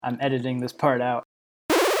I'm editing this part out.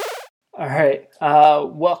 All right.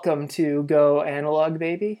 Welcome to Go Analog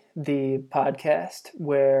Baby, the podcast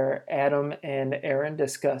where Adam and Aaron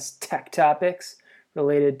discuss tech topics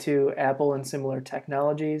related to Apple and similar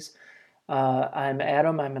technologies. I'm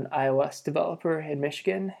Adam. I'm an iOS developer in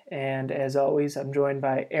Michigan. And as always, I'm joined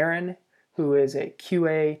by Aaron, who is a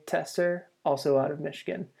QA tester, also out of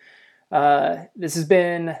Michigan. This has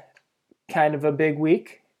been kind of a big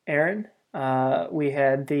week, Aaron. We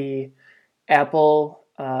had the Apple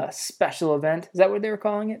special event. Is that what they were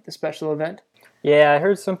calling it? The special event? Yeah, I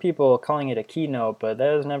heard some people calling it a keynote, but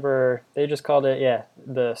that was never, they just called it,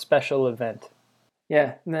 the special event.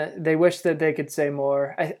 Yeah, they wish that they could say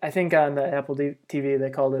more. I think on the Apple TV they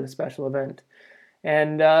called it a special event.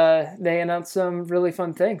 And they announced some really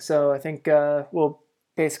fun things. So I think we'll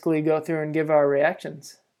basically go through and give our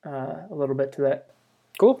reactions a little bit to that.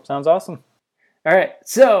 Cool, sounds awesome. All right,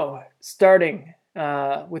 so starting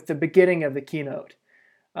with the beginning of the keynote.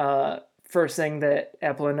 First thing that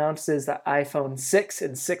Apple announced is the iPhone 6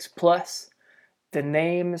 and 6 Plus. The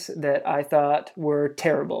names that I thought were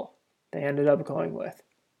terrible, they ended up going with.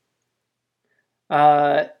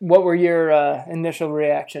 What were your initial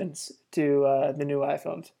reactions to the new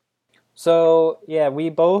iPhones? So, yeah, we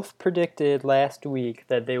both predicted last week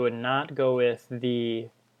that they would not go with the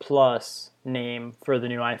Plus name for the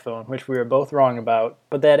new iPhone, which we were both wrong about.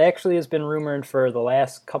 But that actually has been rumored for the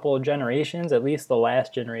last couple of generations, at least the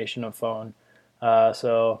last generation of phone.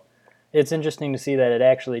 So it's interesting to see that it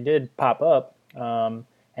actually did pop up. And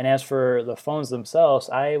as for the phones themselves,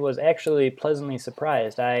 I was actually pleasantly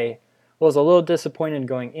surprised. I was a little disappointed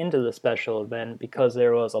going into the special event because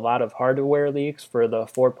there was a lot of hardware leaks for the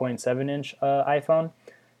 4.7-inch iPhone.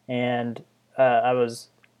 And I was,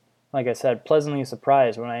 like I said, pleasantly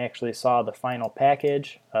surprised when I actually saw the final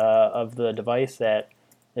package of the device that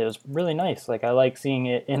it was really nice. Like, I like seeing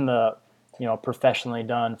it in the professionally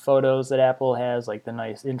done photos that Apple has, like the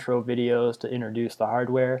nice intro videos to introduce the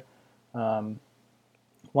hardware.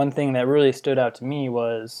 One thing that really stood out to me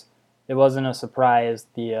was it wasn't a surprise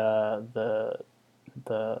the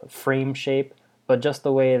frame shape, but just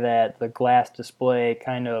the way that the glass display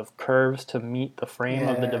kind of curves to meet the frame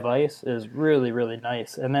of the device is really, really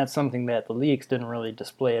nice. And that's something that the leaks didn't really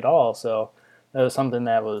display at all. So that was something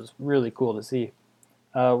that was really cool to see.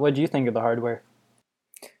 What do you think of the hardware?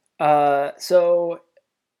 I'm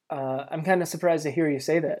kind of surprised to hear you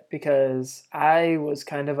say that because I was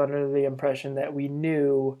kind of under the impression that we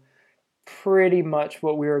knew pretty much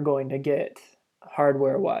what we were going to get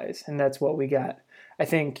hardware-wise, and that's what we got. I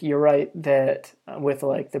think you're right that with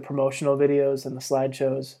like the promotional videos and the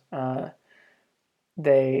slideshows,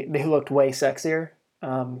 they looked way sexier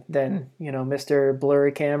than Mr.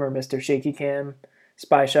 Blurry Cam or Mr. Shaky Cam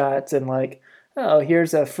spy shots and like, oh,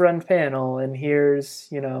 here's a front panel and here's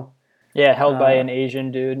held by an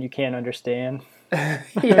Asian dude you can't understand.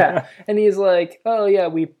 Yeah, and he's like, oh yeah,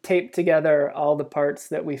 we taped together all the parts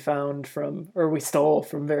that we found we stole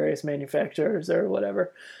from various manufacturers or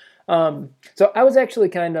whatever. So I was actually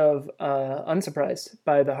kind of unsurprised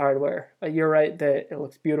by the hardware. You're right that it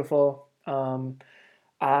looks beautiful.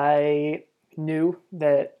 I knew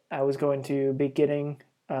that I was going to be getting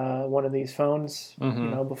one of these phones,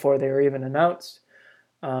 before they were even announced.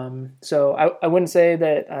 So I wouldn't say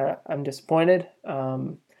that I'm disappointed.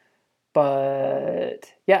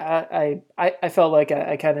 But yeah, I felt like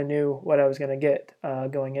I kind of knew what I was going to get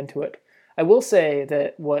going into it. I will say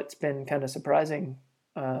that what's been kind of surprising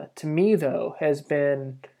to me, though, has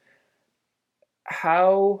been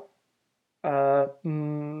how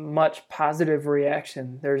much positive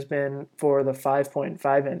reaction there's been for the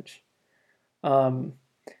 5.5-inch.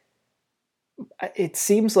 It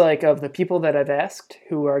seems like of the people that I've asked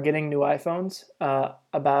who are getting new iPhones,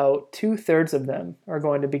 about 2/3 of them are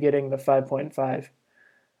going to be getting the 5.5.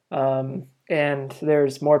 And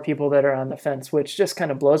there's more people that are on the fence, which just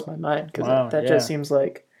kind of blows my mind because that just seems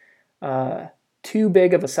like too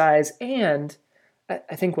big of a size. And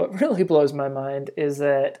I think what really blows my mind is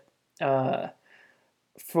that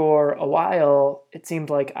for a while, it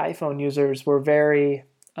seemed like iPhone users were very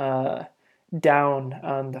down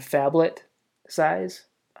on the phablet size.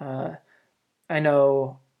 I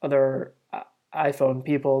know other iPhone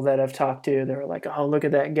people that I've talked to, they're like, oh, look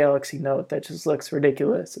at that Galaxy Note. That just looks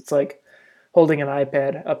ridiculous. It's like holding an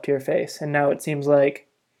iPad up to your face. And now it seems like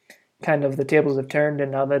kind of the tables have turned,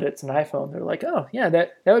 and now that it's an iPhone, they're like, oh, yeah,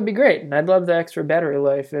 that would be great. And I'd love the extra battery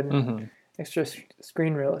life and extra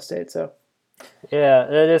screen real estate. So yeah,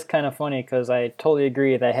 it is kind of funny because I totally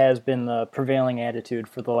agree that has been the prevailing attitude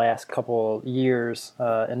for the last couple years,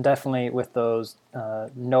 and definitely with those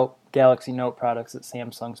Note Galaxy Note products that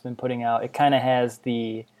Samsung's been putting out. It kind of has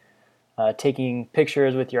the taking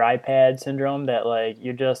pictures with your iPad syndrome that like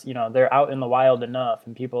you're just they're out in the wild enough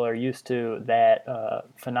and people are used to that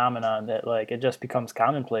phenomenon that like it just becomes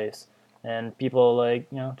commonplace and people like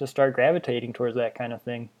just start gravitating towards that kind of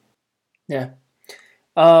thing. Yeah.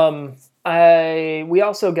 We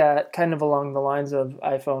also got kind of along the lines of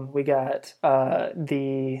iPhone. We got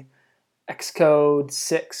the Xcode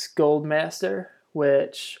 6 Goldmaster,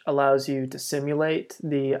 which allows you to simulate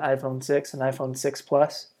the iPhone 6 and iPhone 6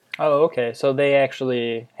 Plus. Oh, okay. So they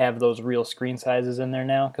actually have those real screen sizes in there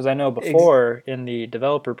now? Because I know Ex- before in the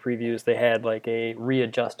developer previews they had like a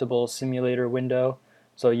readjustable simulator window.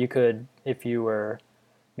 So you could, if you were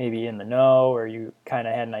maybe in the know or you kind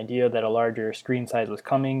of had an idea that a larger screen size was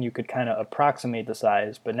coming, you could kind of approximate the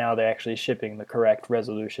size. But now they're actually shipping the correct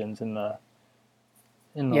resolutions in the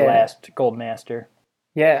yeah, last Gold Master.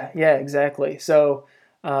 yeah, exactly. So,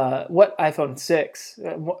 what iPhone 6,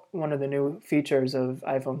 one of the new features of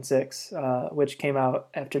iPhone 6, which came out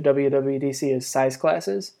after WWDC, is size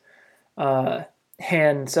classes. Uh,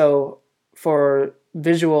 and so, for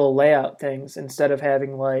visual layout things, instead of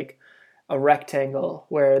having like a rectangle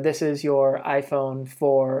where this is your iPhone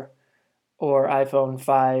 4 or iPhone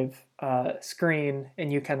 5 screen,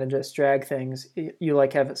 and you kind of just drag things, you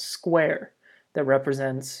like have a square that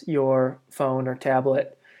represents your phone or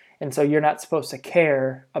tablet. And so you're not supposed to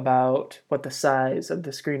care about what the size of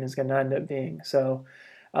the screen is going to end up being. So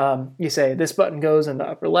you say this button goes in the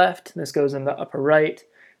upper left, this goes in the upper right.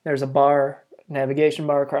 There's a bar, navigation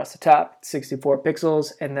bar across the top, 64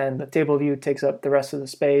 pixels, and then the table view takes up the rest of the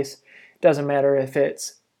space. Doesn't matter if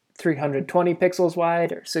it's 320 pixels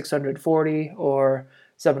wide or 640 or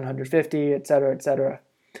 750, et cetera, et cetera.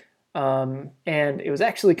 And it was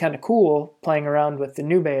actually kind of cool playing around with the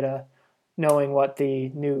new beta, knowing what the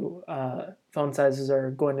new phone sizes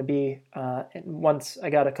are going to be. And once I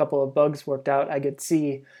got a couple of bugs worked out, I could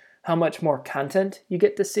see how much more content you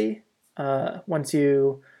get to see once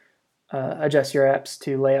you adjust your apps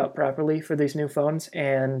to lay out properly for these new phones.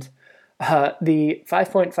 And the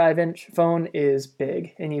 5.5-inch phone is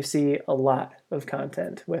big, and you see a lot of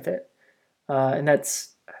content with it. And that's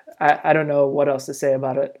I don't know what else to say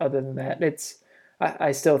about it other than that.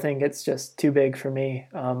 I still think it's just too big for me.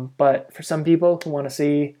 But for some people who want to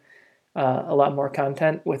see a lot more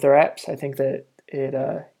content with their apps, I think that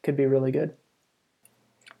it could be really good.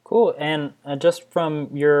 Cool. And just from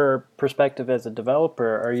your perspective as a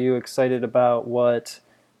developer, are you excited about what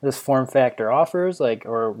this form factor offers, like,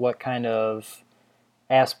 or what kind of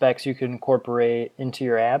aspects you can incorporate into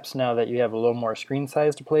your apps now that you have a little more screen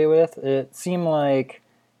size to play with? It seemed like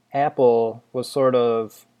Apple was sort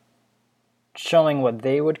of showing what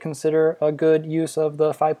they would consider a good use of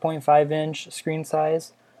the 5.5-inch screen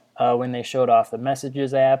size when they showed off the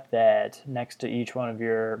Messages app, that next to each one of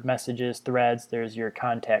your messages threads there's your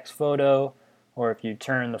contacts photo, or if you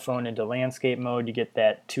turn the phone into landscape mode you get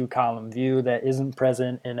that two-column view that isn't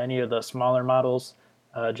present in any of the smaller models,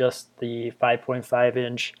 just the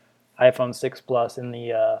 5.5-inch iPhone 6 Plus and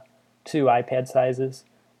the two iPad sizes.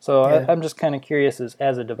 So Yeah. I'm just kind of curious,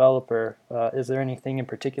 as a developer, is there anything in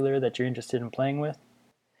particular that you're interested in playing with?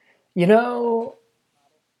 You know,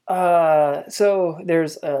 so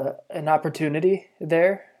there's an opportunity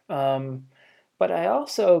there. But I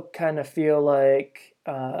also kind of feel like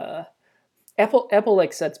Apple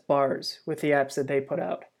like sets bars with the apps that they put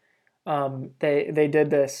out. They did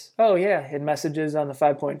this. Oh yeah, in Messages on the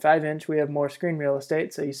 5.5-inch, we have more screen real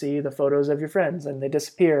estate, so you see the photos of your friends, and they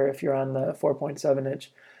disappear if you're on the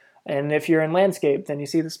 4.7-inch. And if you're in landscape, then you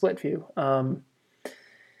see the split view.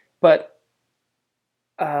 But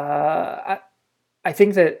I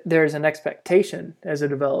think that there's an expectation as a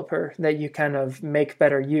developer that you kind of make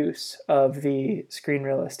better use of the screen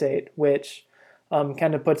real estate, which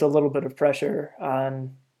kind of puts a little bit of pressure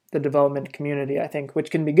on the development community, I think,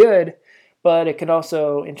 which can be good, but it can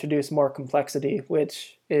also introduce more complexity,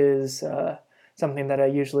 which is something that I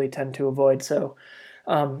usually tend to avoid. So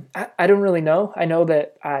I don't really know. I know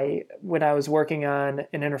that when I was working on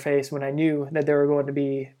an interface, when I knew that there were going to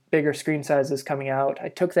be bigger screen sizes coming out, I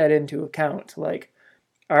took that into account. Like,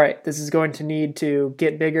 all right, this is going to need to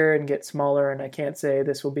get bigger and get smaller, and I can't say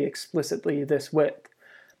this will be explicitly this width.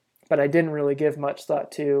 But I didn't really give much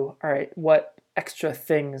thought to, all right, what extra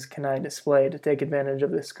things can I display to take advantage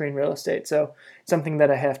of this screen real estate? So it's something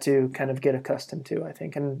that I have to kind of get accustomed to, I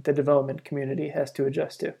think, and the development community has to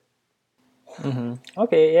adjust to.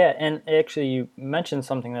 Okay, yeah, and actually, you mentioned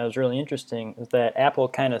something that was really interesting, is that Apple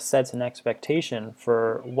kind of sets an expectation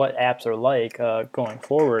for what apps are like going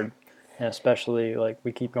forward, and especially like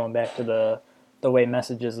we keep going back to the way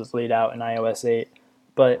Messages is laid out in iOS 8.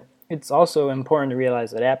 But It's also important to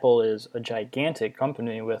realize that Apple is a gigantic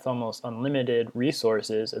company with almost unlimited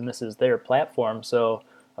resources, and this is their platform. So,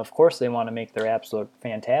 of course, they want to make their apps look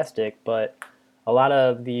fantastic, but a lot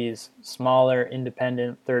of these smaller,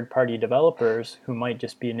 independent, third party developers who might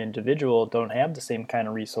just be an individual don't have the same kind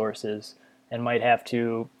of resources and might have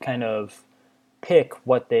to kind of pick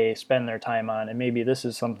what they spend their time on. And maybe this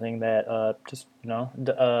is something that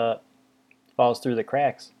falls through the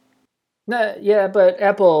cracks. Nah, yeah, but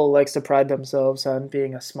Apple likes to pride themselves on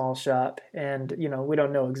being a small shop, and we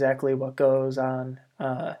don't know exactly what goes on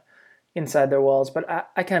inside their walls. But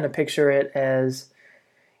I kind of picture it as,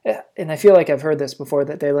 and I feel like I've heard this before,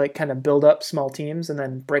 that they like kind of build up small teams and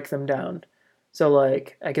then break them down. So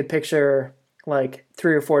like I could picture like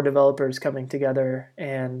 3 or 4 developers coming together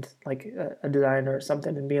and like a designer or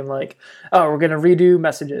something and being like, oh, we're gonna redo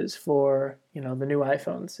messages for the new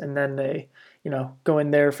iPhones, and then they go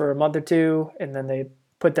in there for a month or two, and then they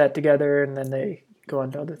put that together, and then they go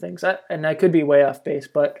on to other things. And I could be way off base,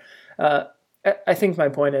 but uh, I think my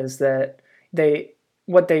point is that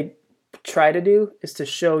what they try to do is to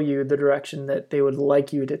show you the direction that they would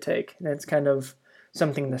like you to take, and it's kind of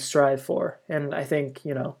something to strive for. And I think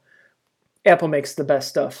Apple makes the best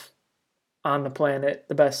stuff on the planet,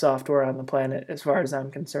 the best software on the planet, as far as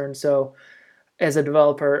I'm concerned. So as a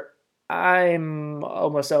developer, I'm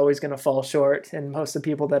almost always going to fall short, and most of the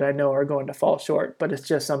people that I know are going to fall short, but it's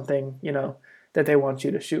just something, that they want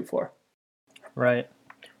you to shoot for. Right.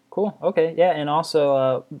 Cool. Okay. Yeah. And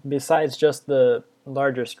also, besides just the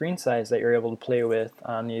larger screen size that you're able to play with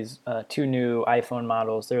on these 2 new iPhone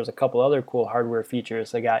models, there's a couple other cool hardware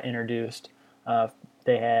features that got introduced.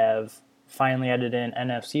 They have finally added in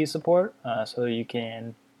NFC support, so you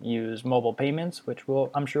can use mobile payments, which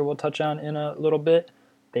I'm sure we'll touch on in a little bit.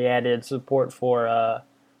 They added support for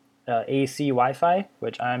AC Wi-Fi,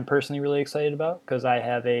 which I'm personally really excited about because I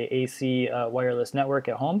have a AC wireless network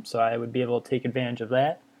at home, so I would be able to take advantage of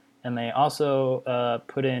that. And they also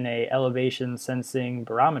put in a elevation sensing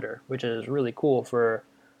barometer, which is really cool for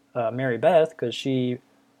Mary Beth because a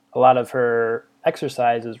lot of her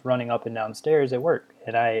exercise is running up and down stairs at work,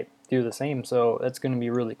 and I do the same, so that's going to be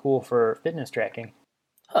really cool for fitness tracking.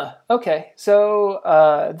 Huh. Okay, so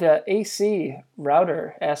the AC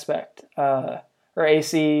router aspect, or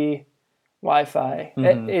AC Wi-Fi,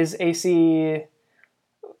 is AC.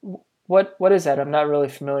 What is that? I'm not really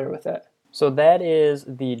familiar with that. So that is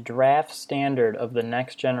the draft standard of the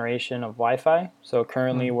next generation of Wi-Fi. So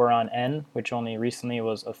currently we're on N, which only recently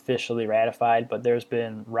was officially ratified, but there's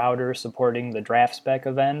been routers supporting the draft spec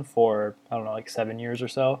of N for, I don't know, like 7 years or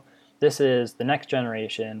so. This is the next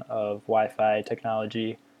generation of Wi-Fi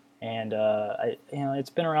technology, and it's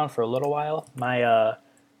been around for a little while. My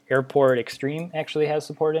Airport Extreme actually has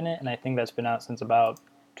support in it, and I think that's been out since about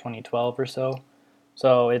 2012 or so.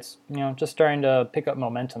 So it's just starting to pick up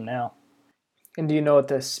momentum now. And do you know what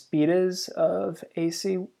the speed is of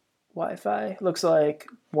AC Wi-Fi? Looks like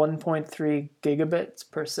 1.3 gigabits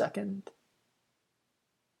per second.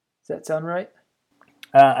 Does that sound right?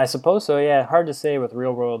 I suppose so, yeah. Hard to say with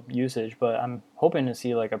real world usage, but I'm hoping to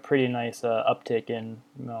see like a pretty nice uptick in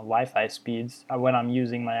Wi-Fi speeds when I'm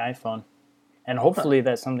using my iPhone. And hopefully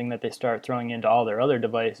that's something that they start throwing into all their other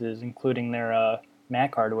devices, including their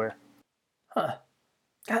Mac hardware. Huh.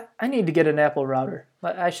 God, I need to get an Apple router.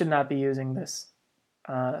 I should not be using this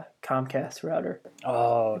Comcast router.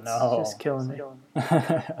 Oh, It's no. just killing me.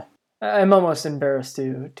 I'm almost embarrassed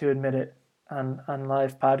to admit it on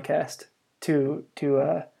live podcast to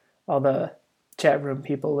all the chat room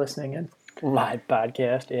people listening in. Live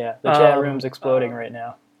podcast, yeah. The chat room's exploding right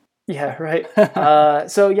now. Yeah, right.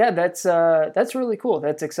 So yeah, that's really cool.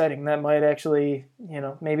 That's exciting. That might actually,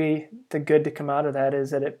 maybe the good to come out of that is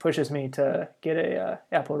that it pushes me to get a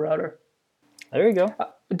Apple router. There you go.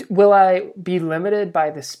 Will I be limited by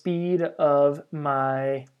the speed of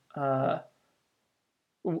my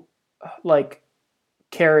like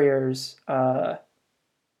carrier's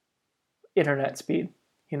internet speed?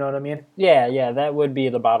 You know what I mean? Yeah, that would be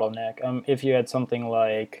the bottleneck. If you had something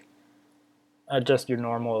like just your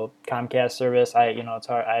normal Comcast service, it's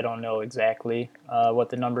hard. I don't know exactly what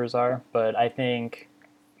the numbers are, but I think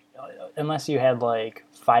unless you had like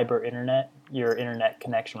fiber internet, your internet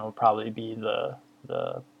connection will probably be the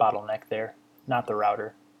bottleneck there, not the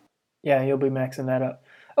router. Yeah, you'll be maxing that up.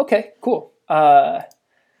 Okay, cool.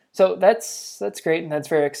 So that's great, and that's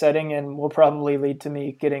very exciting, and will probably lead to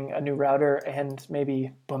me getting a new router and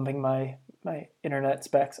maybe bumping my internet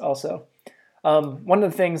specs also. One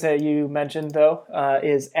of the things that you mentioned, though,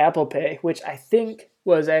 is Apple Pay, which I think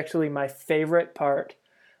was actually my favorite part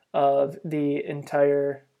of the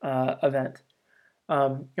entire event.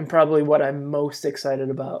 and probably what I'm most excited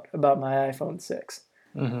about my iPhone 6.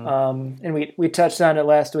 Mm-hmm. And we touched on it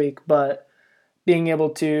last week, but being able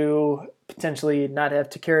to potentially not have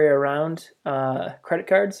to carry around credit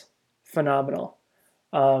cards, phenomenal.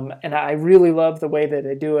 And I really love the way that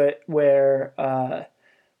they do it, where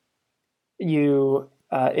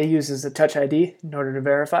it uses a Touch ID in order to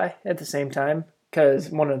verify at the same time. Because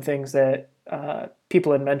one of the things that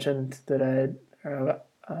people had mentioned that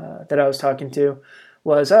I was talking to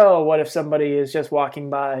was, oh, what if somebody is just walking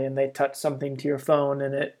by and they touch something to your phone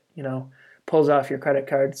and it, pulls off your credit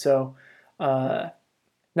card. So not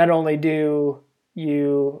only do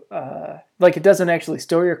you, it doesn't actually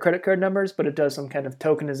store your credit card numbers, but it does some kind of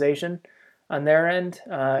tokenization on their end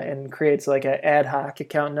and creates like an ad hoc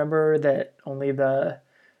account number that only the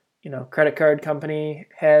credit card company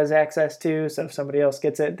has access to. So if somebody else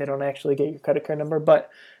gets it, they don't actually get your credit card number. But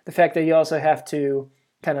the fact that you also have to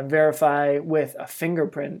kind of verify with a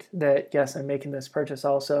fingerprint that, yes, I'm making this purchase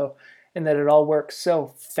also, and that it all works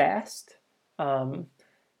so fast.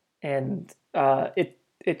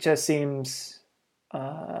 It just seems,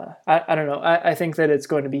 I don't know. I think that it's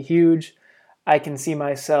going to be huge. I can see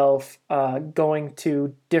myself going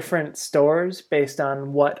to different stores based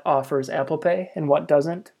on what offers Apple Pay and what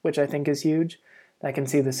doesn't, which I think is huge. I can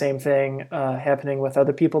see the same thing happening with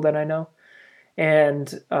other people that I know.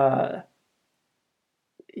 And I'm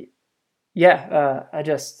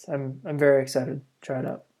very excited to try it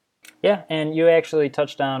out. Yeah, and you actually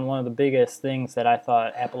touched on one of the biggest things that I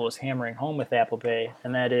thought Apple was hammering home with Apple Pay,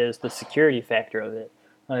 and that is the security factor of it.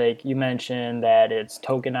 Like you mentioned that it's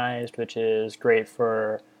tokenized, which is great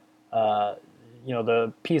for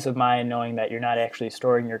the peace of mind knowing that you're not actually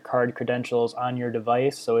storing your card credentials on your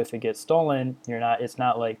device. So if it gets stolen, it's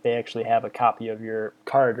not like they actually have a copy of your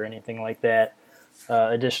card or anything like that.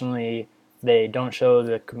 Additionally, they don't show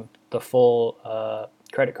the full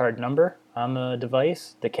credit card number on the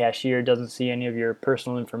device. The cashier doesn't see any of your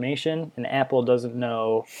personal information, and Apple doesn't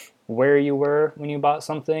know where you were when you bought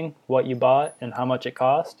something, what you bought, and how much it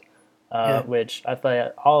cost, which I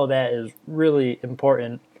thought all of that is really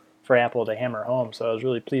important for Apple to hammer home. So I was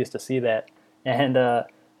really pleased to see that. And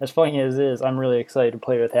as funny as it is, I'm really excited to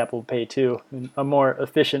play with Apple Pay too, a more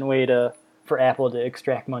efficient way for Apple to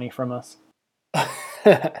extract money from us.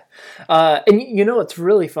 And what's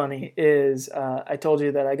really funny is I told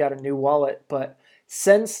you that I got a new wallet, but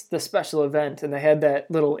since the special event and they had that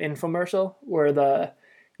little infomercial where the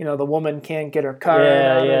woman can't get her card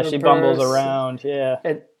out of she the bumbles purse, around,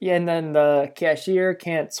 and then the cashier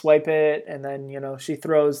can't swipe it, and then she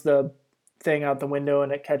throws the thing out the window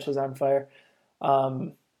and it catches on fire.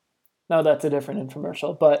 No, that's a different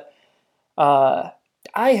infomercial, but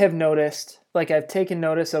I have noticed, I've taken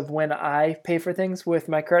notice of when I pay for things with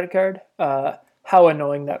my credit card, how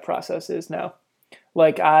annoying that process is now.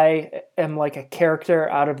 I am like a character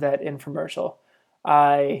out of that infomercial.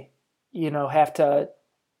 I, have to,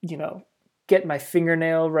 get my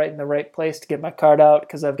fingernail right in the right place to get my card out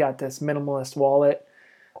because I've got this minimalist wallet.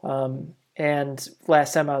 And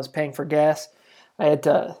last time I was paying for gas, I had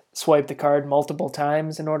to swipe the card multiple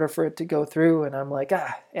times in order for it to go through. And I'm like,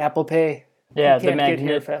 Apple Pay. Yeah, can't get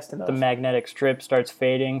here fast enough. The magnetic strip starts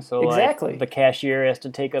fading, so exactly. The cashier has to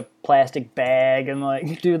take a plastic bag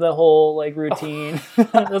and do the whole routine.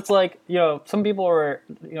 It's some people were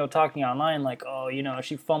talking online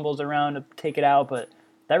she fumbles around to take it out, but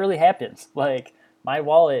that really happens. My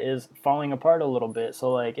wallet is falling apart a little bit,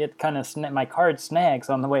 so it kind of my card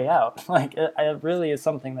snags on the way out. It really is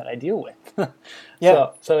something that I deal with.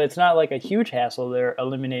 Yeah. So it's not a huge hassle they're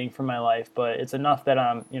eliminating from my life, but it's enough that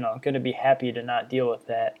I'm going to be happy to not deal with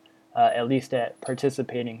that, at least at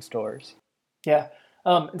participating stores. Yeah.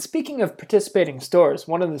 And speaking of participating stores,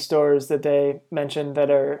 one of the stores that they mentioned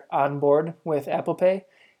that are on board with Apple Pay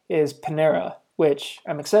is Panera, which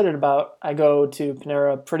I'm excited about. I go to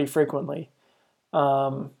Panera pretty frequently.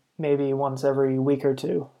 Maybe once every week or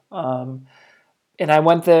two. And I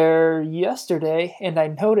went there yesterday and I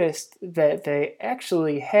noticed that they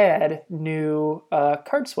actually had new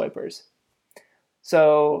card swipers.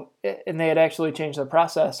 So, and they had actually changed the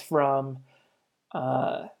process from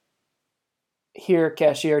here,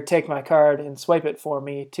 cashier, take my card and swipe it for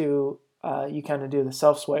me to you kind of do the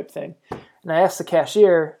self-swipe thing. And I asked the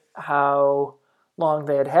cashier how long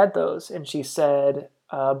they had those, and she said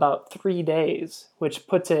about 3 days, which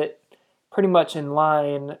puts it pretty much in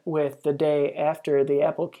line with the day after the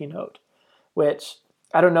Apple keynote, which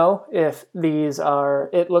I don't know if these are,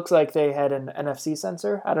 it looks like they had an NFC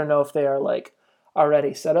sensor. I don't know if they are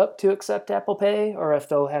already set up to accept Apple Pay or if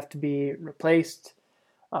they'll have to be replaced.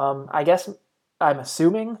 I guess I'm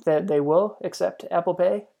assuming that they will accept Apple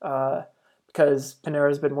Pay because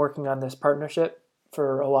Panera's been working on this partnership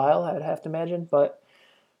for a while, I'd have to imagine. But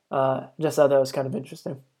just thought that was kind of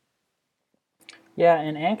interesting. Yeah,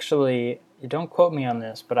 and actually, don't quote me on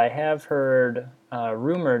this, but I have heard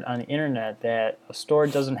rumored on the internet that a store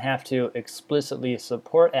doesn't have to explicitly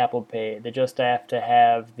support Apple Pay. They just have to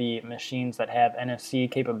have the machines that have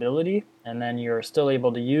NFC capability, and then you're still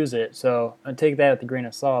able to use it. So I take that with a grain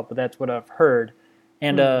of salt, but that's what I've heard.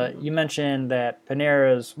 And Hmm. you mentioned that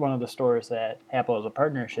Panera is one of the stores that Apple has a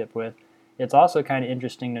partnership with. It's also kind of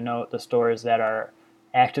interesting to note the stores that are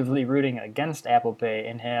actively rooting against Apple Pay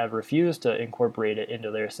and have refused to incorporate it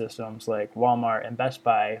into their systems, like Walmart and Best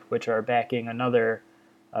Buy, which are backing another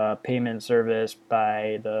payment service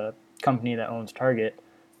by the company that owns Target.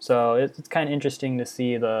 So it's kind of interesting to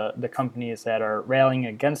see the companies that are rallying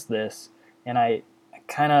against this, and I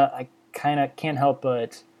kind of can't help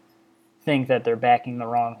but think that they're backing the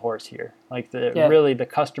wrong horse here. Like Yeah, the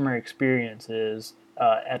customer experience is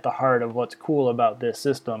at the heart of what's cool about this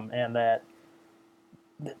system, and that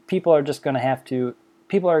people are just going to have to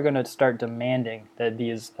people are going to start demanding that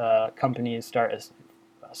these companies start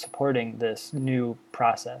supporting this new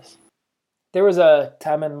process. there was a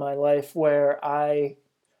time in my life where I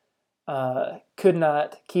could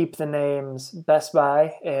not keep the names Best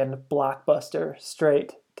Buy and Blockbuster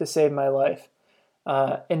straight to save my life.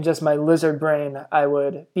 In just my lizard brain, I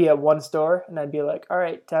would be at one store and I'd be like, all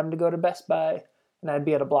right, time to go to Best Buy. And I'd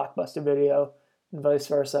be at a Blockbuster video and vice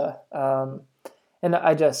versa. And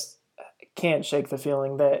I just can't shake the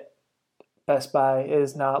feeling that Best Buy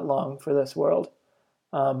is not long for this world.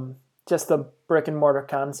 Um, just the brick and mortar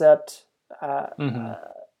concept. Uh, Mm-hmm. uh,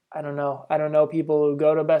 I don't know. I don't know people who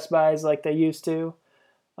go to Best Buys like they used to.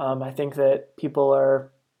 I think that people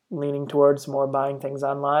are leaning towards more buying things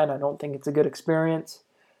online. I don't think it's a good experience.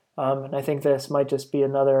 And I think this might just be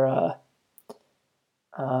another, I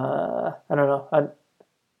don't know,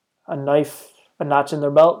 a knife, a notch in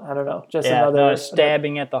their belt. I don't know, just Yeah, no, it's another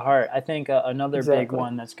stabbing at the heart. I think another big exactly.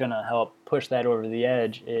 one that's going to help push that over the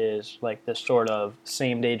edge is like this sort of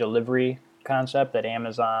same day delivery concept that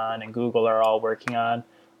Amazon and Google are all working on.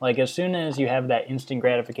 Like, as soon as you have that instant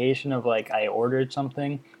gratification of, like, I ordered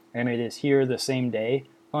something and it is here the same day,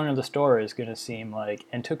 going to the store is going to seem like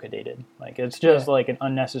antiquated. Like, it's just Yeah, like an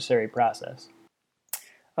unnecessary process.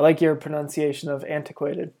 I like your pronunciation of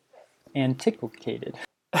antiquated. Antiquated.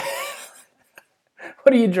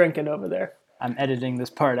 What are you drinking over there? I'm editing this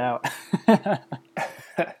part out.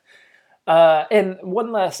 And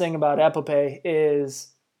one last thing about Apple Pay is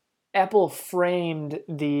Apple framed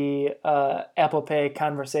the Apple Pay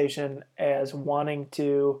conversation as wanting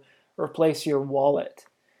to replace your wallet.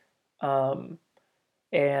 Um,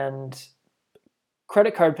 and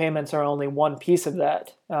credit card payments are only one piece of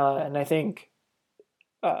that. And I think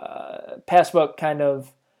Passbook kind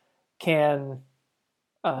of can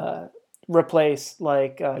uh, replace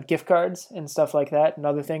like gift cards and stuff like that and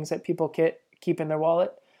other things that people keep in their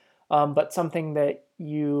wallet. But something that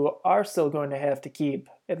you are still going to have to keep,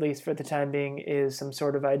 at least for the time being, is some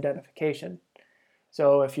sort of identification.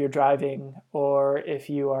 So if you're driving or if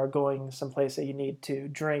you are going someplace that you need to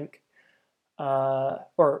drink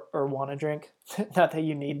or want to drink, not that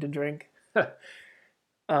you need to drink.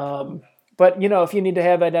 um, but if you need to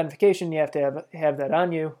have identification, you have to have that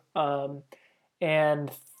on you. And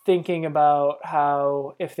thinking about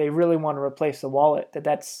how if they really want to replace the wallet,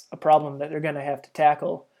 that's a problem that they're going to have to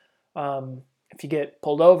tackle. If you get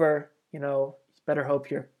pulled over, you better hope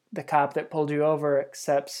the cop that pulled you over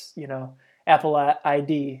accepts, Apple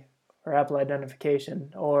ID or Apple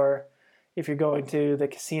identification. Or if you're going to the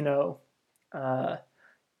casino, uh,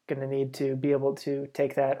 going to need to be able to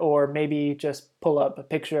take that, or maybe just pull up a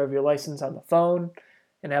picture of your license on the phone,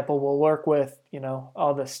 and Apple will work with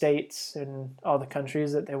all the states and all the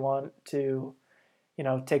countries that they want to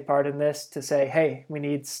take part in this to say, hey, we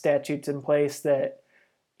need statutes in place that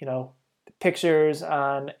pictures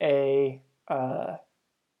on a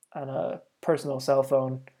personal cell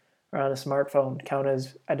phone or on a smartphone count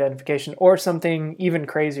as identification, or something even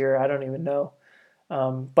crazier. I don't even know,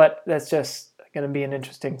 but that's just going to be an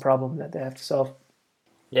interesting problem that they have to solve.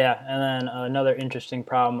 Yeah, and then another interesting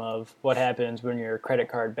problem of what happens when your credit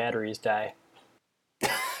card batteries die.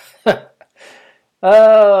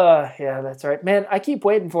 Yeah, that's right, man. I keep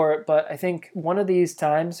waiting for it, but I think one of these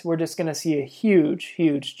times we're just gonna see a huge,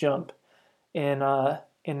 huge jump in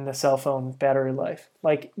the cell phone battery life.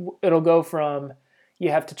 Like it'll go from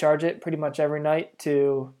you have to charge it pretty much every night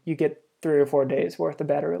to you get 3 or 4 days worth of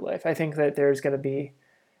battery life. I think that there's gonna be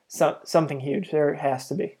something huge. There has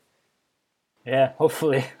to be. Yeah,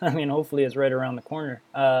 hopefully. I mean, hopefully it's right around the corner.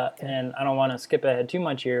 Yeah. And I don't want to skip ahead too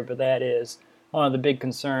much here, but that is One of the big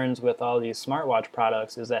concerns with all these smartwatch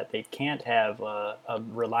products is that they can't have a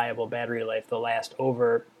reliable battery life. They'll last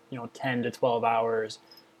over 10 to 12 hours.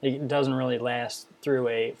 It doesn't really last through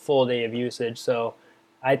a full day of usage. So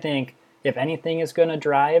I think if anything is going to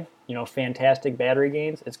drive fantastic battery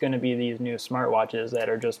gains, it's going to be these new smartwatches that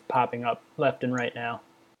are just popping up left and right now.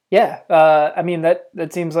 Yeah, I mean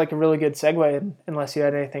that seems like a really good segue. Unless you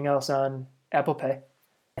had anything else on Apple Pay.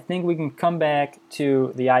 I think we can come back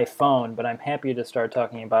to the iPhone, but I'm happy to start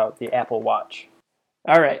talking about the Apple Watch.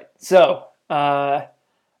 All right. So,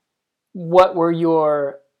 what were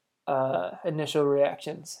your initial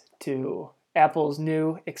reactions to Apple's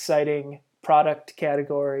new exciting product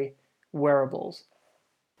category, wearables?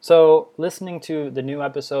 So, listening to the new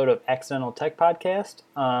episode of Accidental Tech Podcast,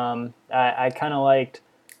 I kind of liked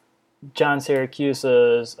John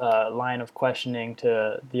Syracuse's line of questioning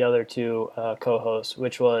to the other two co-hosts,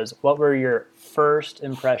 which was, what were your first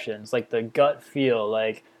impressions? Like the gut feel,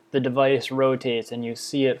 like the device rotates and you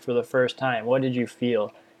see it for the first time. What did you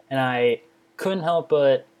feel? And I couldn't help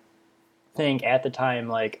but think at the time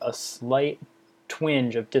like a slight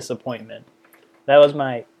twinge of disappointment. That was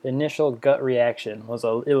my initial gut reaction. It was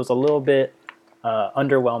a little bit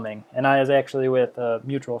underwhelming. And I was actually with a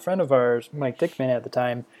mutual friend of ours, Mike Dickman, at the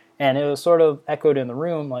time, and it was sort of echoed in the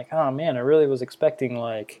room, like, oh man, I really was expecting,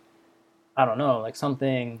 like, I don't know, like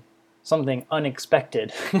something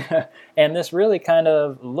unexpected. And this really kind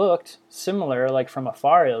of looked similar, like from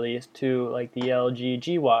afar at least, to like the LG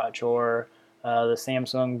G Watch or the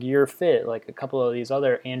Samsung Gear Fit, like a couple of these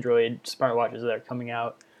other Android smartwatches that are coming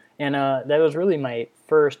out. And that was really my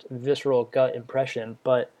first visceral gut impression.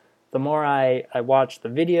 But the more I watched the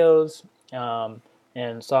videos,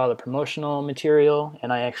 and saw the promotional material,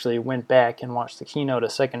 and I actually went back and watched the keynote a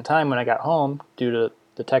second time when I got home due to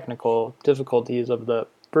the technical difficulties of the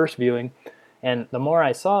first viewing. And the more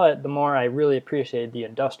I saw it, the more I really appreciated the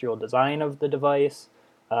industrial design of the device.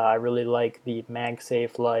 I really like the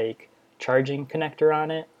MagSafe-like charging connector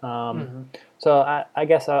on it. So I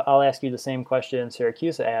guess I'll ask you the same question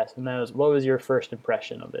Syracuse asked, and that was, what was your first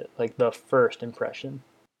impression of it? Like the first impression.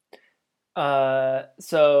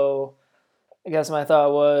 So I guess my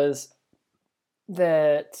thought was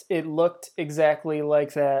that it looked exactly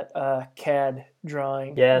like that CAD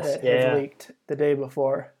drawing Yes, that had yeah. leaked the day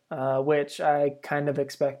before, which I kind of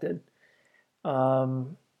expected.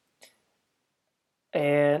 Um,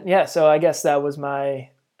 and yeah, so I guess that was my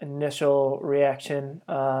initial reaction.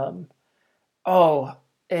 Oh,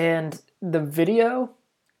 and the video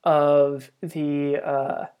of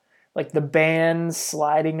the like the bands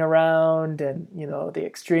sliding around and the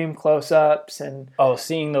extreme close-ups and Oh,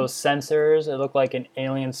 seeing those sensors, it looked like an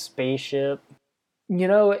alien spaceship.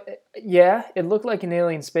 yeah, it looked like an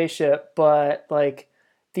alien spaceship, but like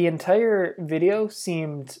the entire video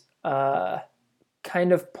seemed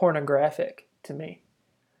kind of pornographic to me.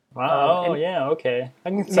 Wow, oh, And yeah, okay. I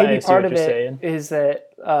maybe see part what of you're it saying. is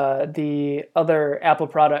that the other Apple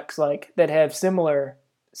products like that have similar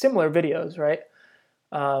videos, right?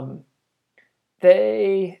 Um,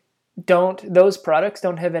 they don't those products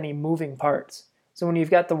don't have any moving parts. So when you've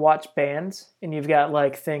got the watch bands and you've got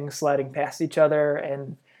like things sliding past each other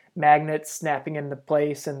and magnets snapping into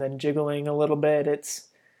place and then jiggling a little bit,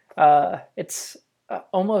 it's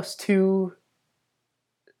almost too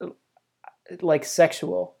like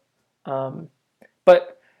sexual.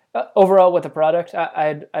 But overall, with the product,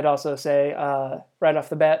 I'd also say right off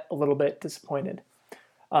the bat a little bit disappointed.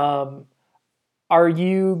 Um, are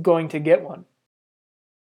you going to get one?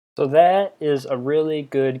 So that is a really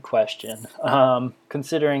good question.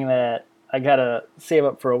 Considering that I gotta save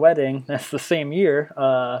up for a wedding, that's the same year.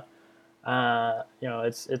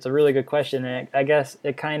 It's a really good question. And I guess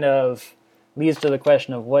it kind of leads to the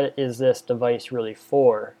question of what is this device really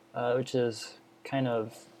for, which is kind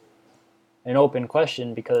of an open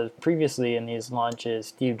question because previously in these launches,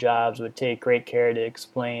 Steve Jobs would take great care to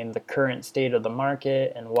explain the current state of the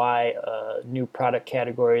market and why a new product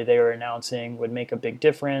category they were announcing would make a big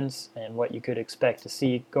difference and what you could expect to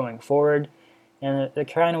see going forward. And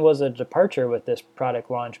it kind of was a departure with this product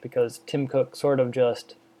launch because Tim Cook sort of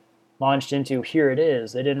just launched into here it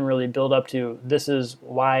is. They didn't really build up to this is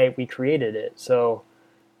why we created it. So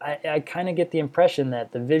I kind of get the impression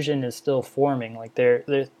that the vision is still forming. Like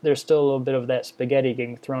there's still a little bit of that spaghetti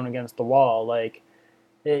getting thrown against the wall. Like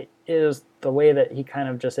it is the way that he kind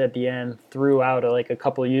of just at the end threw out like a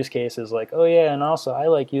couple of use cases. Like, oh yeah, and also I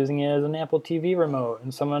like using it as an Apple TV remote,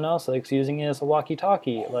 and someone else likes using it as a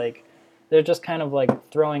walkie-talkie. Like they're just kind of like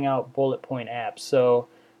throwing out bullet point apps. So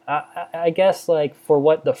I guess like for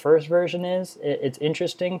what the first version is, it's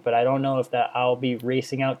interesting, but I don't know if that I'll be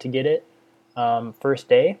racing out to get it first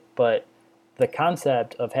day. But the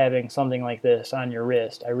concept of having something like this on your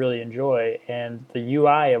wrist, I really enjoy, and the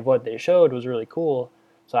UI of what they showed was really cool.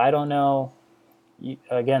 So I don't know.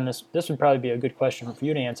 Again, this would probably be a good question for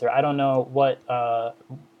you to answer. I don't know what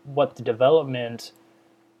the development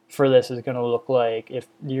for this is going to look like, if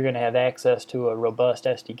you're going to have access to a robust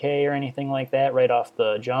SDK or anything like that right off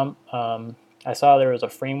the jump. I saw there was a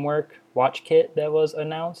framework watch kit that was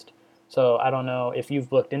announced, so I don't know if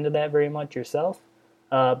you've looked into that very much yourself.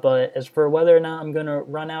 But as for whether or not I'm going to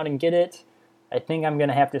run out and get it, I think I'm going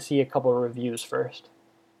to have to see a couple of reviews first.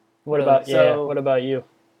 Really? What about you?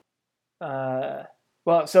 Uh,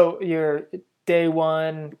 so you're day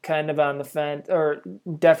one, kind of on the fence, or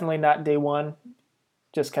definitely not day one,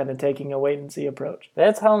 just kind of taking a wait and see approach.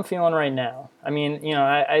 That's how I'm feeling right now. I mean,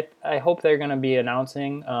 I hope they're going to be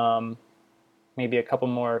announcing maybe a couple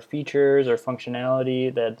more features or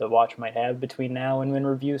functionality that the watch might have between now and when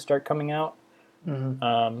reviews start coming out.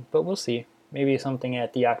 But we'll see. Maybe something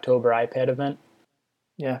at the October iPad event.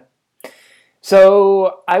 Yeah.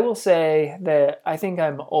 So I will say that I think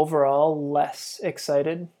I'm overall less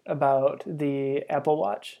excited about the Apple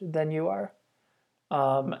Watch than you are.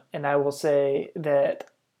 And I will say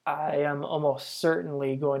that I am almost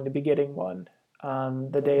certainly going to be getting one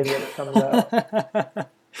on the day that it comes out.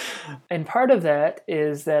 And part of that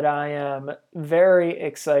is that I am very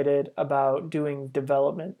excited about doing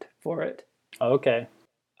development for it. Okay.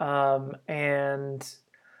 And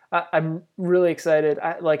I'm really excited.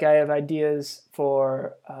 I have ideas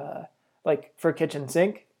for for kitchen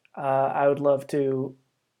sink. I would love to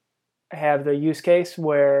have the use case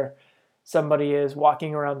where somebody is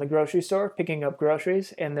walking around the grocery store picking up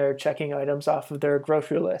groceries and they're checking items off of their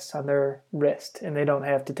grocery list on their wrist and they don't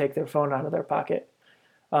have to take their phone out of their pocket.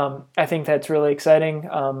 I think that's really exciting.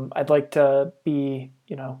 I'd like to be,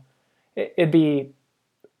 it'd be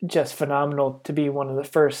just phenomenal to be one of the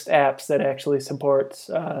first apps that actually supports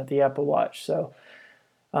the Apple Watch. So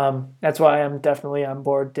that's why I'm definitely on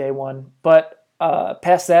board day one. But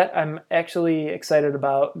past that, I'm actually excited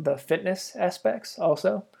about the fitness aspects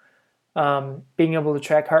also. Being able to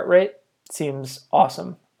track heart rate seems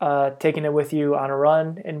awesome. Taking it with you on a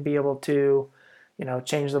run and be able to,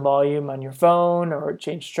 change the volume on your phone or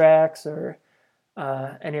change tracks or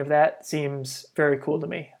any of that seems very cool to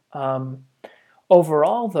me.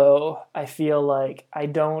 Overall, though, I feel like I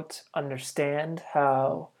don't understand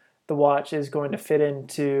how the watch is going to fit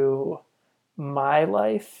into my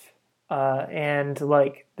life and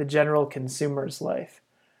like the general consumer's life.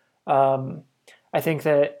 I think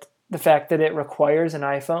that the fact that it requires an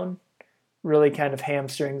iPhone really kind of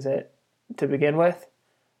hamstrings it to begin with.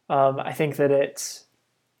 I think that it's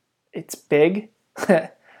big.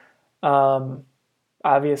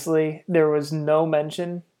 Obviously, there was no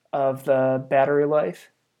mention of the battery life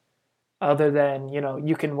other than,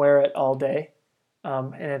 you can wear it all day.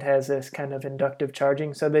 And it has this kind of inductive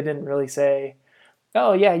charging. So they didn't really say,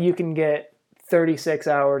 oh, yeah, you can get 36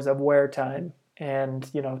 hours of wear time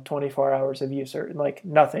and, 24 hours of use or like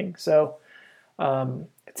nothing. So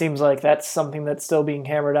it seems like that's something that's still being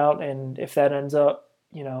hammered out. And if that ends up,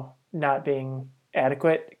 not being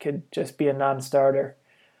adequate, it could just be a non-starter.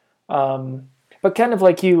 But kind of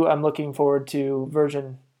like you, I'm looking forward to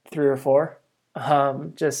version 3 or 4.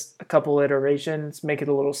 Just a couple iterations, make it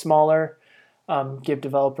a little smaller, give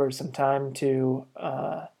developers some time to,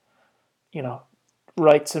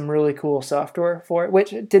 write some really cool software for it.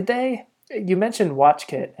 Which you mentioned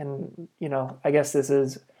WatchKit, and, I guess this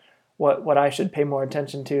is what I should pay more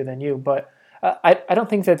attention to than you, but I don't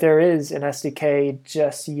think that there is an SDK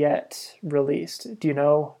just yet released. Do you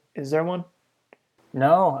know, is there one?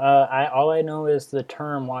 No, all I know is the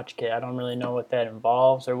term WatchKit. I don't really know what that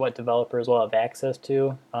involves or what developers will have access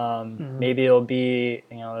to. Maybe it'll be,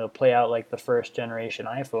 it'll play out like the first generation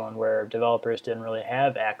iPhone where developers didn't really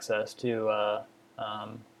have access to,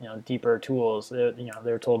 deeper tools. They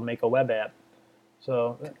were told to make a web app.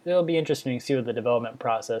 So it'll be interesting to see what the development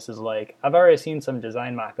process is like. I've already seen some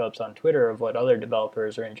design mock-ups on Twitter of what other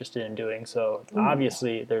developers are interested in doing. So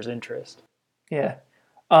obviously there's interest. Yeah.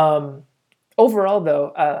 Overall,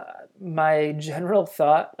 though, my general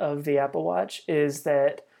thought of the Apple Watch is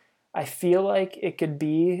that I feel like it could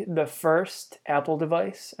be the first Apple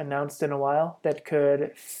device announced in a while that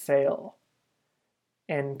could fail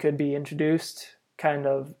and could be introduced kind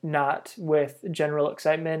of not with general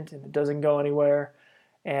excitement and it doesn't go anywhere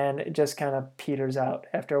and it just kind of peters out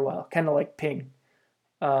after a while, kind of like Ping.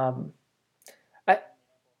 Um, I,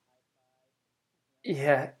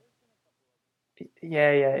 yeah,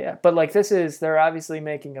 yeah. But like they're obviously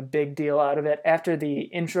making a big deal out of it. After the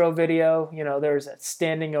intro video, there's a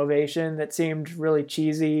standing ovation that seemed really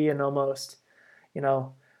cheesy and almost, you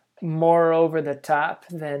know, more over the top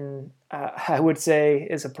than I would say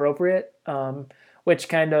is appropriate, which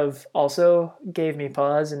kind of also gave me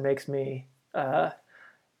pause and makes me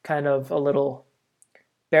kind of a little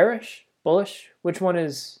bearish, bullish. Which one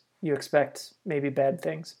is you expect maybe bad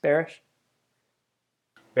things? Bearish?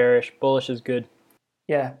 Bearish, bullish is good.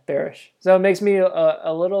 Yeah, bearish. So it makes me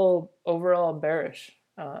a little overall bearish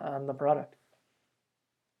on the product.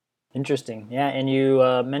 Interesting. Yeah, and you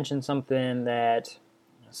mentioned something that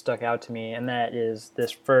stuck out to me, and that is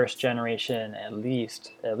this first generation, at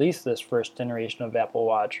least this first generation of Apple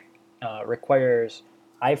Watch requires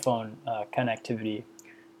iPhone connectivity,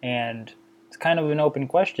 and it's kind of an open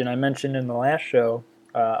question. I mentioned in the last show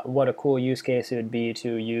what a cool use case it would be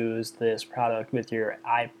to use this product with your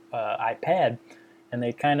iPad, and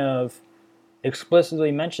they kind of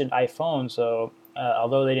explicitly mentioned iPhone. So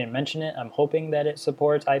although they didn't mention it, I'm hoping that it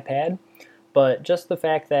supports iPad. But just the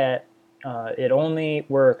fact that it only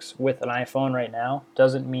works with an iPhone right now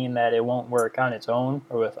doesn't mean that it won't work on its own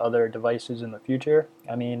or with other devices in the future.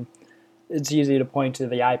 I mean, it's easy to point to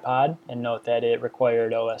the iPod and note that it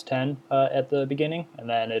required OS 10 at the beginning, and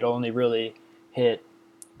then it only really hit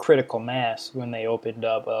critical mass when they opened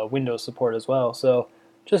up Windows support as well. So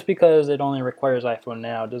just because it only requires iPhone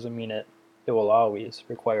now doesn't mean it will always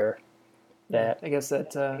require Yeah, that. I guess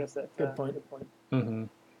that's a good point. Mm-hmm.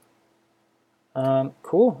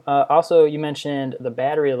 Cool. Also, you mentioned the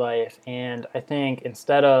battery life, and I think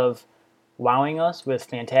instead of wowing us with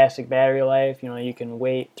fantastic battery life, you can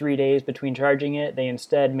wait 3 days between charging it, they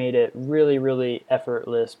instead made it really, really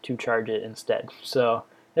effortless to charge it instead. So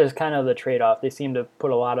there's kind of the trade-off. They seem to put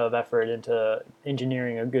a lot of effort into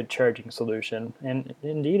engineering a good charging solution, and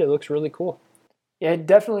indeed, it looks really cool. Yeah, it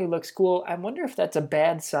definitely looks cool. I wonder if that's a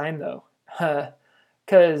bad sign though,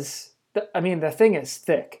 because I mean the thing is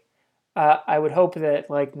thick. I would hope that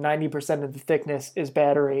like 90% of the thickness is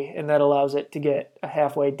battery, and that allows it to get a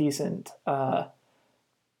halfway decent, uh,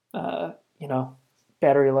 you know,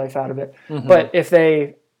 battery life out of it. Mm-hmm. But if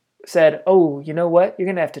they said, "Oh, you know what? You're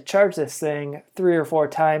gonna have to charge this thing 3 or 4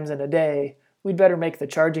 times in a day. We'd better make the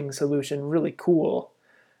charging solution really cool."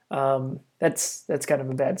 That's kind of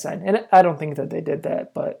a bad sign, and I don't think that they did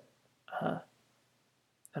that, but uh,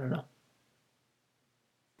 I don't know.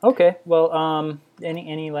 Okay. Well,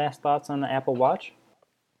 any last thoughts on the Apple Watch?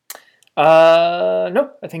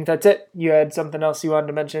 Nope. I think that's it. You had something else you wanted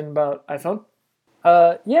to mention about iPhone?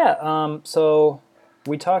 Yeah. So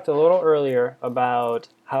we talked a little earlier about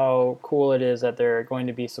how cool it is that they're going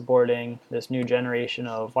to be supporting this new generation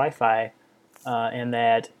of Wi-Fi, and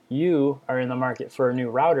that you are in the market for a new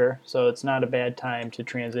router. So it's not a bad time to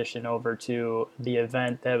transition over to the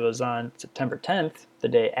event that was on September 10th, the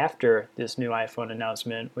day after this new iPhone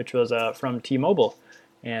announcement, which was from T-Mobile.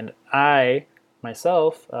 And I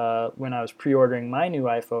myself, when I was pre-ordering my new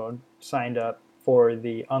iPhone, signed up for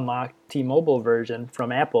the unlocked T-Mobile version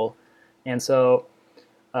from Apple. And so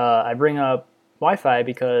I bring up Wi-Fi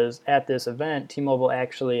because at this event, T-Mobile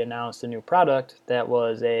actually announced a new product that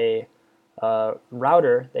was a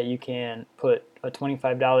router that you can put a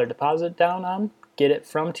 $25 deposit down on, get it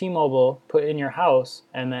from T-Mobile, put it in your house,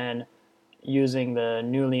 and then using the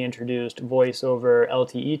newly introduced voice over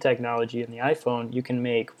LTE technology in the iPhone, you can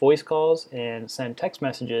make voice calls and send text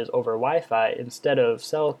messages over Wi-Fi instead of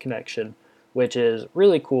cell connection, which is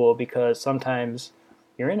really cool because sometimes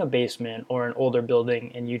you're in a basement or an older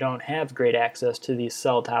building and you don't have great access to these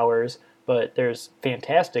cell towers, but there's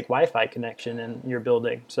fantastic Wi-Fi connection in your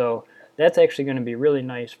building. So that's actually going to be really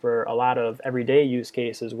nice for a lot of everyday use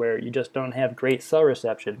cases where you just don't have great cell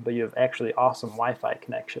reception, but you have actually awesome Wi-Fi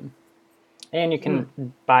connection. And you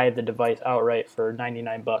can buy the device outright for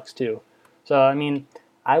 99 bucks too. So I mean,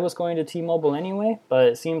 I was going to T-Mobile anyway, but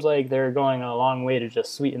it seems like they're going a long way to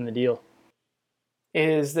just sweeten the deal.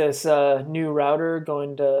 Is this new router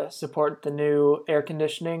going to support the new air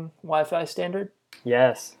conditioning Wi-Fi standard?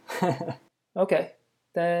 Yes. Okay,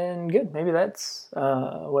 then good. Maybe that's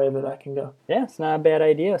a way that I can go. Yeah, it's not a bad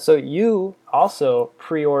idea. So you also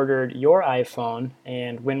pre-ordered your iPhone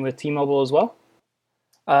and went with T-Mobile as well?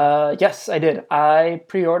 Yes, I did. I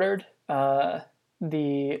pre-ordered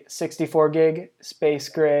the 64 gig space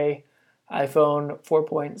gray iPhone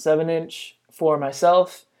 4.7 inch for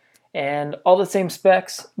myself, and all the same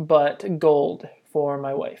specs, but gold for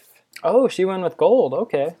my wife. Oh, she went with gold.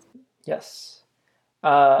 Okay. Yes.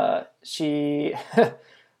 She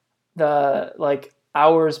the like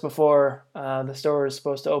hours before the store was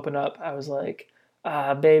supposed to open up, I was like,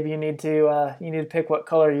 "Babe, you need to pick what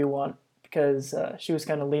color you want," because she was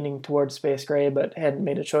kind of leaning towards space gray, but hadn't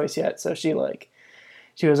made a choice yet. So she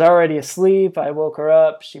was already asleep. I woke her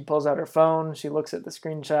up. She pulls out her phone. She looks at the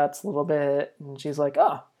screenshots a little bit, and she's like,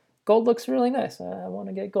 "Oh, gold looks really nice. I want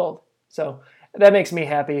to get gold. So that makes me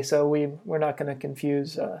happy. So we're not going to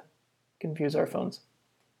confuse our phones.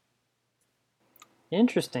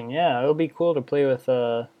 Interesting. Yeah, it'll be cool to play with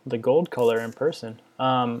the gold color in person.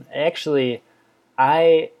 Actually,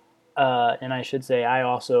 I and I should say I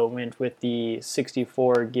also went with the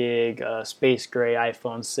 64 gig space gray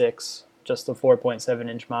iPhone 6, just the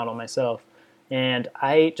 4.7-inch model myself, and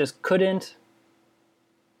I just couldn't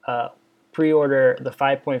uh, pre-order the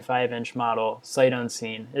 5.5-inch model sight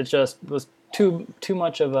unseen. It just was too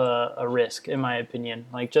much of a risk, in my opinion.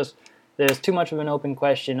 Like, just there's too much of an open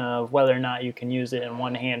question of whether or not you can use it in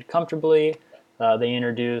one hand comfortably. They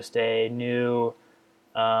introduced um,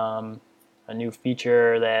 a new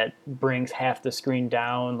feature that brings half the screen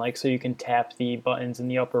down, like so you can tap the buttons in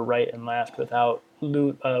the upper right and left without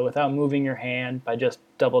moving your hand by just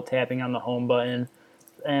double tapping on the home button.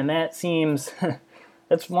 And that seems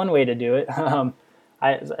that's one way to do it.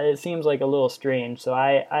 It seems like a little strange, so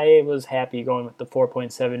I was happy going with the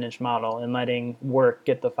 4.7-inch model and letting work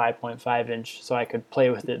get the 5.5-inch so I could play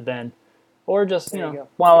with it then, or just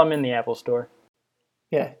while I'm in the Apple Store.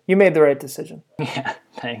 Yeah, you made the right decision. Yeah,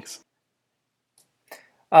 thanks.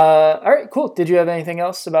 All right, cool. Did you have anything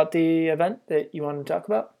else about the event that you wanted to talk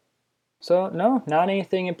about? So no, not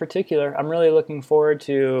anything in particular. I'm really looking forward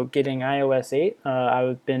to getting iOS 8.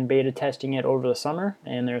 I've been beta testing it over the summer,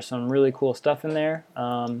 and there's some really cool stuff in there.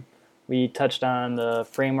 We touched on the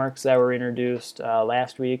frameworks that were introduced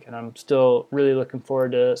last week, and I'm still really looking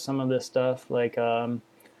forward to some of this stuff, like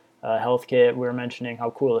HealthKit. We were mentioning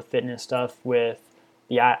how cool the fitness stuff with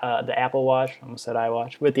the Apple Watch, I almost said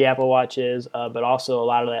iWatch, with the Apple Watch is, but also a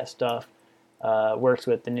lot of that stuff works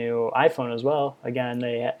with the new iPhone as well. Again,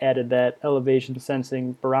 they added that elevation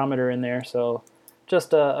sensing barometer in there, so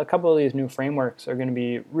just a couple of these new frameworks are going to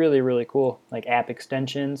be really, really cool. Like app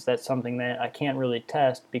extensions, that's something that I can't really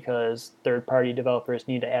test because third-party developers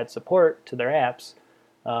need to add support to their apps.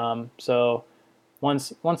 So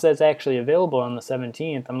once that's actually available on the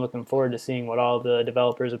 17th, I'm looking forward to seeing what all the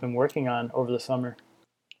developers have been working on over the summer.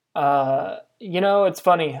 It's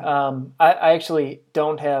funny. I actually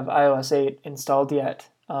don't have iOS 8 installed yet.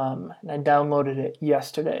 And I downloaded it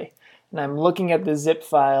yesterday. And I'm looking at the zip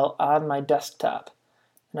file on my desktop.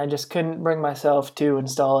 And I just couldn't bring myself to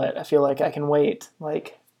install it. I feel like I can wait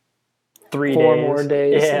like 3 4 days. more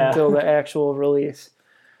days Yeah. until the actual release.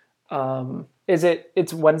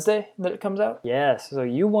 It's Wednesday that it comes out? Yes, so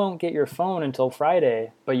you won't get your phone until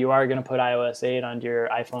Friday, but you are going to put iOS 8 onto your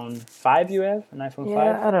iPhone 5 you have? An iPhone 5?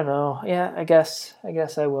 Yeah, I don't know. Yeah, I guess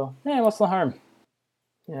I will. Yeah, what's the harm?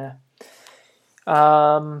 Yeah.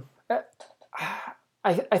 I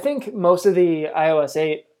think most of the iOS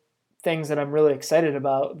 8 things that I'm really excited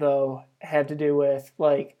about, though, have to do with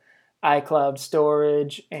like iCloud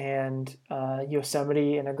storage and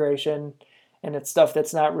Yosemite integration, and it's stuff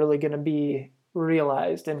that's not really going to be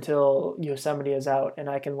realized until Yosemite is out, and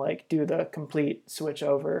I can like do the complete switch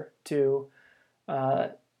over to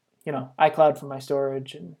iCloud for my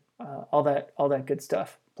storage and all that good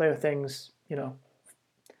stuff. Play with things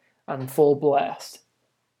on full blast.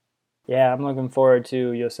 Yeah, I'm looking forward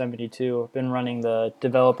to Yosemite too. I've been running the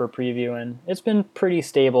developer preview and it's been pretty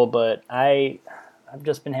stable, but I've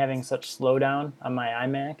just been having such slowdown on my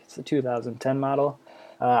iMac. It's a 2010 model.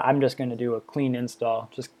 I'm just going to do a clean install,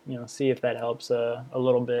 just see if that helps a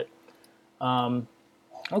little bit.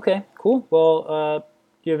 Okay, cool. Well,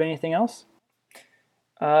 do you have anything else?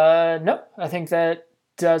 No, I think that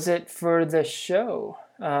does it for the show.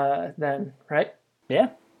 Then, right? Yeah.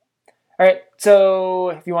 All right, so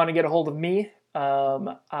if you want to get a hold of me,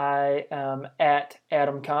 I am at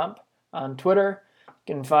Adam Comp on Twitter.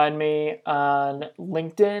 You can find me on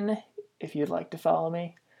LinkedIn if you'd like to follow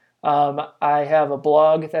me. I have a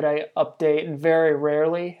blog that I update very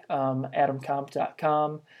rarely,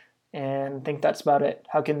 adamcomp.com, and I think that's about it.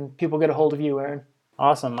 How can people get a hold of you, Aaron?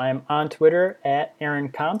 Awesome. I'm on Twitter at Aaron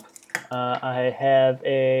Comp. I have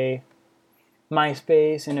a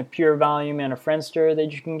MySpace and a Pure Volume and a Friendster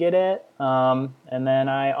that you can get at. And then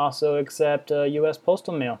I also accept U.S.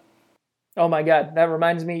 Postal Mail. Oh my God, that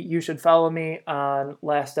reminds me, you should follow me on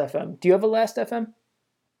Last.fm. Do you have a Last.fm?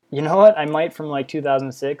 You know what? I might from like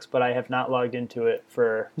 2006, but I have not logged into it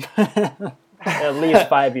for at least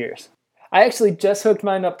 5 years. I actually just hooked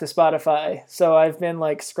mine up to Spotify, so I've been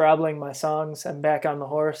like scrabbling my songs. I'm back on the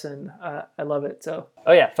horse, and I love it. So.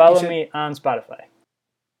 Oh yeah, follow me on Spotify.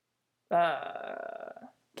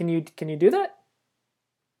 Can you do that?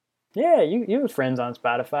 Yeah, you have friends on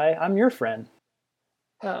Spotify. I'm your friend.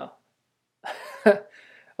 Oh.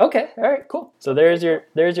 Okay. All right. Cool. So there's your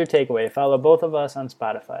takeaway. Follow both of us on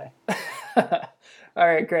Spotify. All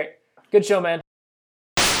right. Great. Good show, man.